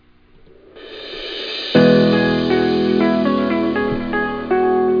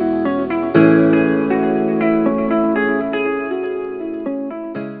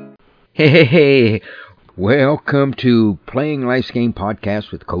Hey, welcome to Playing Life's Game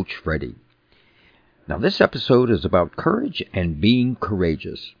podcast with Coach Freddie. Now, this episode is about courage and being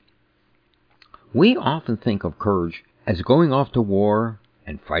courageous. We often think of courage as going off to war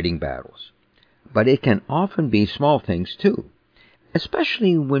and fighting battles, but it can often be small things too,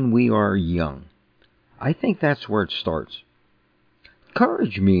 especially when we are young. I think that's where it starts.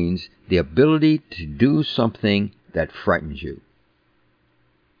 Courage means the ability to do something that frightens you.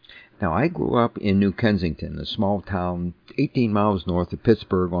 Now, I grew up in New Kensington, a small town 18 miles north of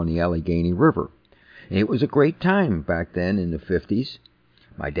Pittsburgh on the Allegheny River. It was a great time back then in the 50s.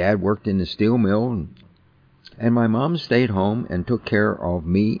 My dad worked in the steel mill, and my mom stayed home and took care of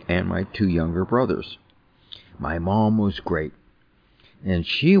me and my two younger brothers. My mom was great, and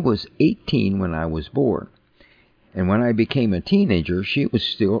she was 18 when I was born. And when I became a teenager, she was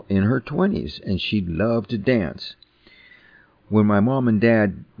still in her 20s, and she loved to dance. When my mom and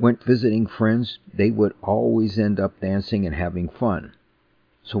dad went visiting friends, they would always end up dancing and having fun.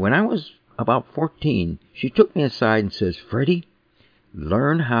 So when I was about 14, she took me aside and says, "Freddie,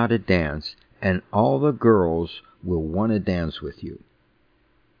 learn how to dance, and all the girls will want to dance with you."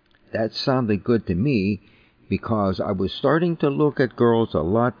 That sounded good to me because I was starting to look at girls a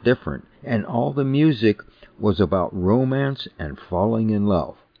lot different, and all the music was about romance and falling in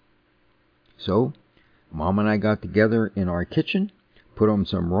love. So Mom and I got together in our kitchen, put on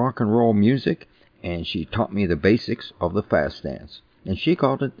some rock and roll music, and she taught me the basics of the fast dance. And she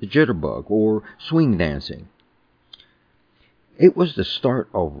called it the jitterbug, or swing dancing. It was the start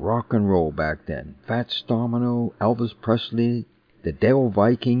of rock and roll back then. Fats Domino, Elvis Presley, the Dale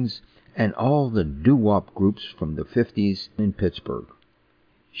Vikings, and all the doo-wop groups from the 50s in Pittsburgh.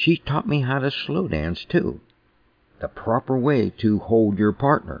 She taught me how to slow dance, too. The proper way to hold your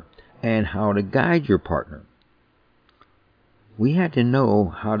partner, and how to guide your partner. We had to know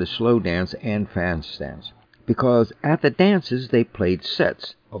how to slow dance and fast dance, because at the dances they played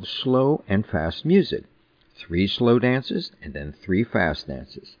sets of slow and fast music. 3 slow dances and then 3 fast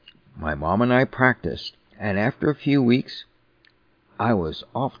dances. My mom and I practiced, and after a few weeks, I was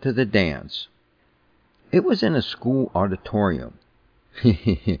off to the dance. It was in a school auditorium.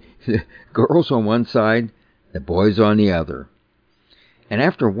 The girls on one side, the boys on the other. And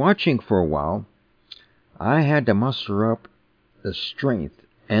after watching for a while, I had to muster up the strength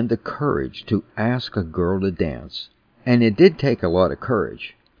and the courage to ask a girl to dance. And it did take a lot of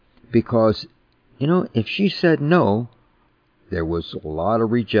courage, because, if she said no, there was a lot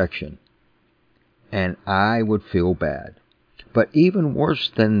of rejection, and I would feel bad. But even worse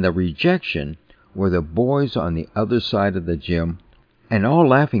than the rejection were the boys on the other side of the gym, and all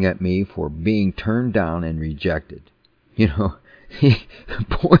laughing at me for being turned down and rejected.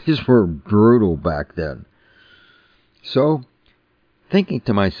 Boys were brutal back then. So, thinking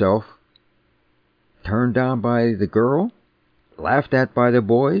to myself, turned down by the girl, laughed at by the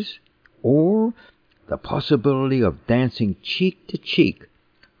boys, or the possibility of dancing cheek to cheek,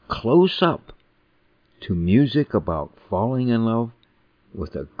 close up, to music about falling in love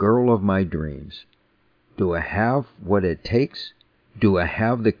with a girl of my dreams. Do I have what it takes? Do I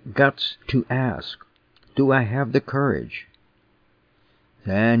have the guts to ask? Do I have the courage?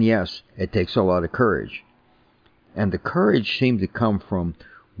 And yes, it takes a lot of courage. And the courage seems to come from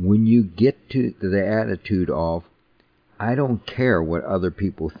when you get to the attitude of, I don't care what other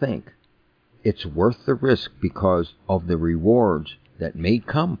people think. It's worth the risk because of the rewards that may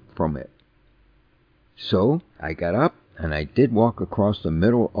come from it. So I got up and I did walk across the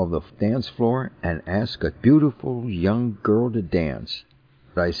middle of the dance floor and ask a beautiful young girl to dance.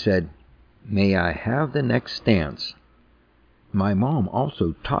 I said, "May I have the next dance?" My mom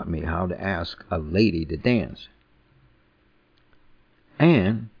also taught me how to ask a lady to dance.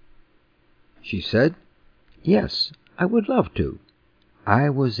 And she said, "Yes, I would love to." I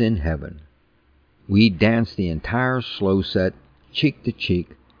was in heaven. We danced the entire slow set, cheek to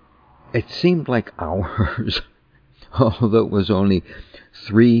cheek. It seemed like hours, although it was only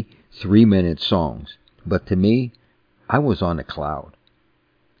 3 3-minute songs. But to me, I was on a cloud.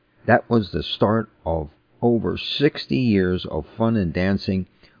 That was the start of over 60 years of fun and dancing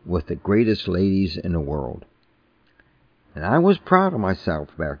with the greatest ladies in the world. And I was proud of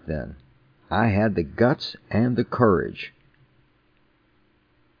myself back then. I had the guts and the courage.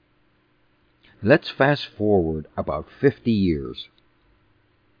 Let's fast forward about 50 years.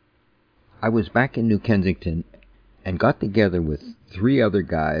 I was back in New Kensington and got together with 3 other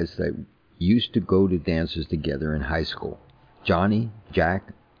guys that used to go to dances together in high school. Johnny,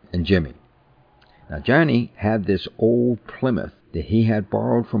 Jack, and Jimmy. Now, Johnny had this old Plymouth that he had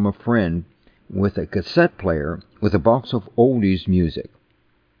borrowed from a friend with a cassette player with a box of oldies music.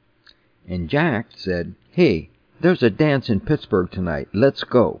 and Jack said, "Hey, there's a dance in Pittsburgh tonight. Let's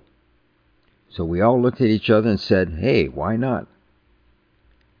go." So we all looked at each other and said, "Hey, why not?"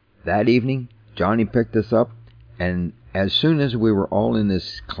 That evening, Johnny picked us up, and as soon as we were all in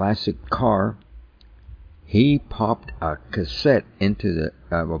this classic car, he popped a cassette into the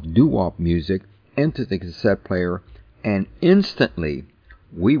of doo-wop music into the cassette player, and instantly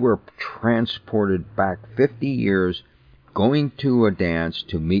we were transported back 50 years, going to a dance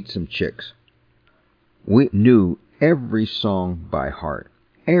to meet some chicks. We knew every song by heart,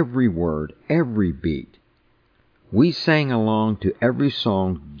 every word, every beat. We sang along to every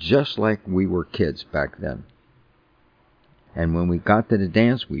song just like we were kids back then. And when we got to the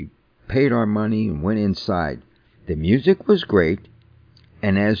dance, we paid our money and went inside. The music was great,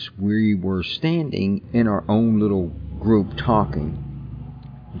 and as we were standing in our own little group talking,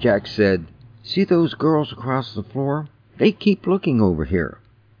 Jack said, "See those girls across the floor? They keep looking over here.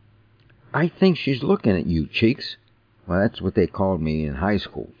 I think she's looking at you, Cheeks." Well, that's what they called me in high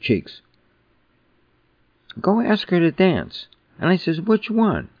school, Cheeks. "Go ask her to dance." And I says, "Which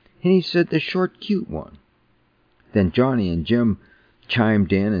one?" And he said, "The short, cute one." Then Johnny and Jim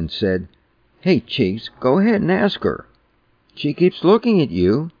chimed in and said, "Hey, Cheeks, go ahead and ask her. She keeps looking at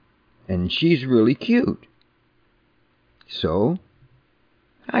you, and she's really cute." So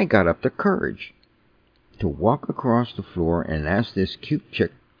I got up the courage to walk across the floor and ask this cute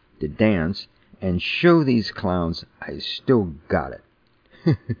chick to dance and show these clowns I still got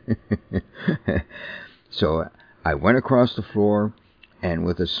it. So I went across the floor and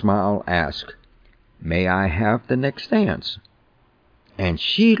with a smile asked, "May I have the next dance?" And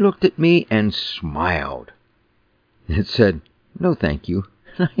she looked at me and smiled. It said, "No, thank you."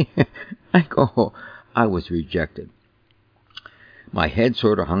 I was rejected. My head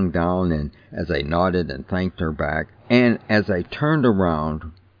sort of hung down and as I nodded and thanked her back, and as I turned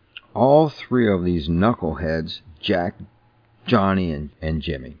around, all three of these knuckleheads, Jack, Johnny, and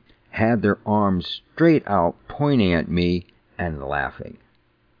Jimmy, had their arms straight out pointing at me and laughing.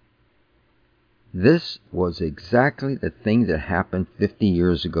 This was exactly the thing that happened 50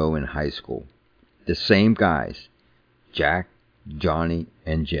 years ago in high school. The same guys, Jack, Johnny,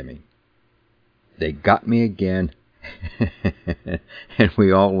 and Jimmy. They got me again, and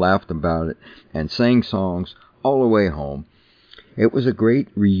we all laughed about it and sang songs all the way home. It was a great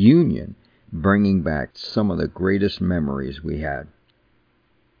reunion, bringing back some of the greatest memories we had.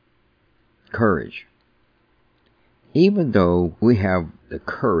 Courage. Even though we have the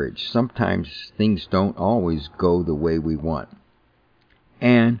courage, sometimes things don't always go the way we want.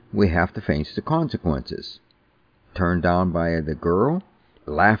 And we have to face the consequences. Turned down by the girl,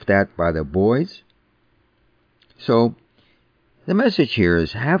 laughed at by the boys. So, the message here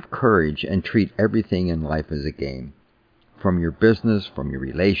is have courage and treat everything in life as a game. From your business, from your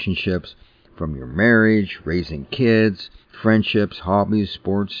relationships, from your marriage, raising kids, friendships, hobbies,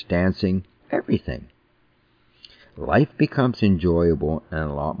 sports, dancing, everything. Life becomes enjoyable and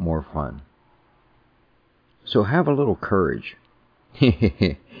a lot more fun. So have a little courage.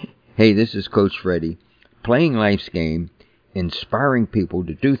 Hey, this is Coach Freddy, playing life's game, inspiring people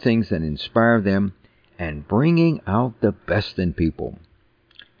to do things that inspire them, and bringing out the best in people.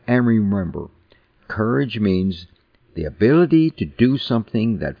 And remember, courage means the ability to do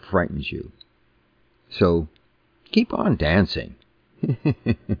something that frightens you. So, keep on dancing.